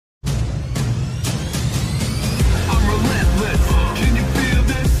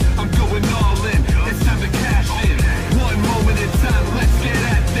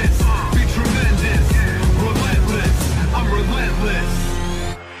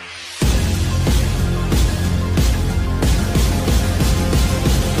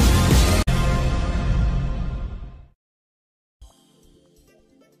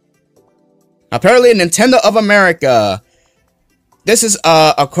Apparently, Nintendo of America. This is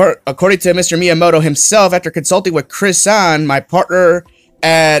according to Mr. Miyamoto himself, after consulting with Chris San, my partner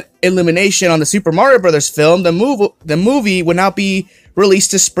at Illumination on the Super Mario Bros. Film. The movie will now be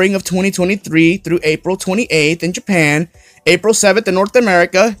released to spring of 2023 through April 28th in Japan, April 7th in North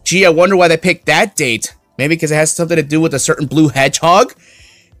America. Gee, I wonder why they picked that date. Maybe because it has something to do with a certain blue hedgehog.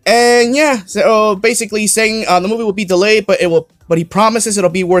 And yeah, so basically saying the movie will be delayed, but he promises it'll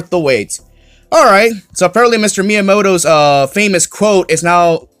be worth the wait. Alright, so apparently Mr. Miyamoto's famous quote is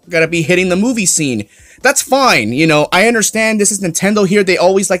now gonna be hitting the movie scene. That's fine, you know, I understand this is Nintendo here, they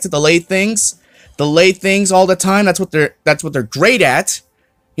always like to delay things all the time. That's what they're great at.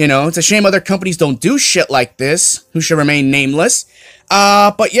 You know, it's a shame other companies don't do shit like this, who should remain nameless.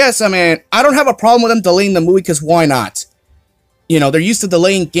 But yes, I mean, I don't have a problem with them delaying the movie, because why not? You know, they're used to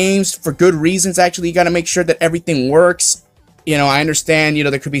delaying games for good reasons. Actually, you gotta make sure that everything works. You know, I understand, you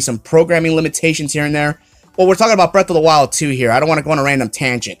know, there could be some programming limitations here and there. Well, we're talking about Breath of the Wild 2 here. I don't want to go on a random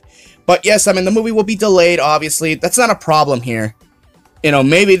tangent. But yes, I mean, the movie will be delayed, obviously. That's not a problem here. You know,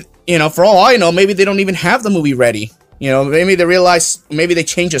 maybe, you know, for all I know, maybe they don't even have the movie ready. You know, maybe they realize, maybe they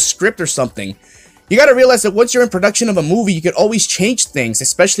change a script or something. You gotta realize that once you're in production of a movie, you could always change things,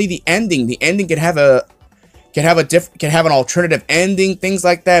 especially the ending. The ending could have an alternative ending, things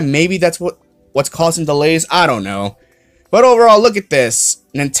like that. Maybe that's what's causing delays. I don't know. But overall, look at this.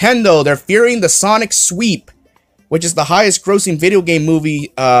 Nintendo, they're fearing the Sonic Sweep, which is the highest grossing video game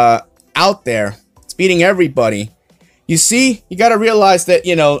movie out there. It's beating everybody. You see, you gotta realize that,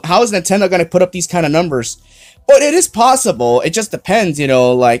 you know, how is Nintendo gonna put up these kind of numbers? But it is possible. It just depends, you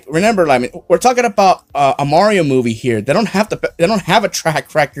know. Like, remember, I mean, we're talking about a Mario movie here. They don't have a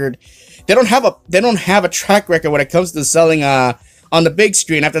track record. They don't have a track record when it comes to selling on the big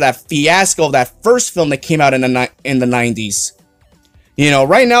screen after that fiasco of that first film that came out in the 90s. You know,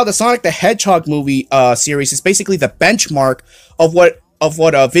 right now the Sonic the Hedgehog movie series is basically the benchmark of what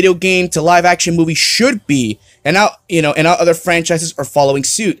a video game to live action movie should be. And now, you know, and now other franchises are following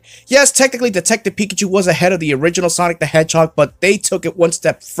suit. Yes, technically Detective Pikachu was ahead of the original Sonic the Hedgehog, but they took it one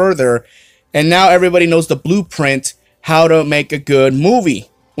step further, and now everybody knows the blueprint how to make a good movie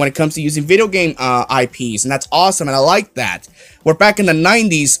when it comes to using video game IPs, and that's awesome, and I like that. We're back in the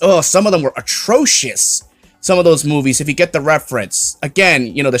 90s, oh, some of them were atrocious. Some of those movies, if you get the reference.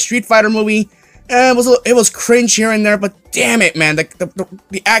 Again, you know, the Street Fighter movie, it was cringe here and there, but damn it, man,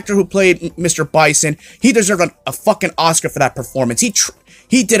 the actor who played Mr. Bison, he deserved a fucking Oscar for that performance.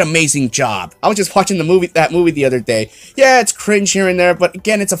 He did an amazing job. I was just watching that movie the other day. Yeah, it's cringe here and there, but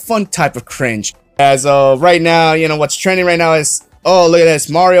again, it's a fun type of cringe. As right now, you know, what's trending right now is, oh, look at this,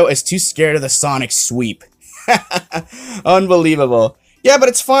 Mario is too scared of the Sonic Sweep. Unbelievable. Yeah, but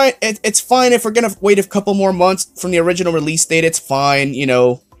it's fine. It's fine if we're gonna wait a couple more months from the original release date. It's fine, you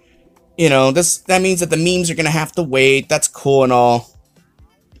know. That means that the memes are gonna have to wait. That's cool and all.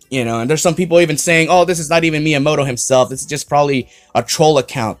 You know, and there's some people even saying, oh, this is not even Miyamoto himself. This is just probably a troll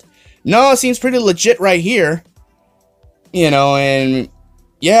account. No, it seems pretty legit right here. You know, and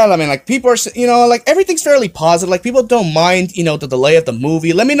yeah, I mean, like, people are, you know, like, everything's fairly positive. Like, people don't mind, you know, the delay of the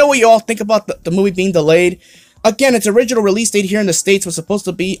movie. Let me know what you all think about the movie being delayed. Again, its original release date here in the States was supposed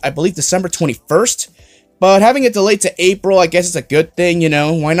to be, I believe, December 21st. But having it delayed to April, I guess, is a good thing, you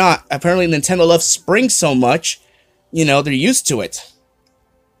know. Why not? Apparently, Nintendo loves spring so much. You know, they're used to it.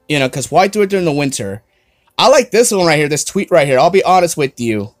 You know, because why do it during the winter? I like this one right here, this tweet right here. I'll be honest with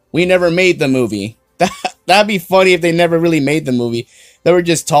you. We never made the movie. That'd be funny if they never really made the movie. They were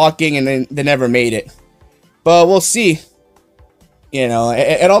just talking and then they never made it. But we'll see. You know,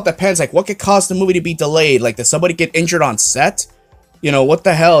 it all depends. Like, what could cause the movie to be delayed? Like, did somebody get injured on set? You know, what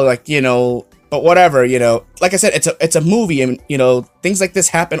the hell? Like, you know, but whatever, you know. Like I said, it's a movie, and, you know, things like this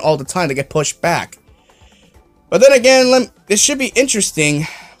happen all the time. They get pushed back. But then again, this should be interesting.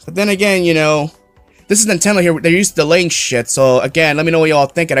 But then again, you know, this is Nintendo here. They're used to delaying shit. So, again, let me know what y'all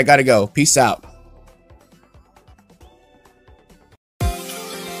think, and I gotta go. Peace out.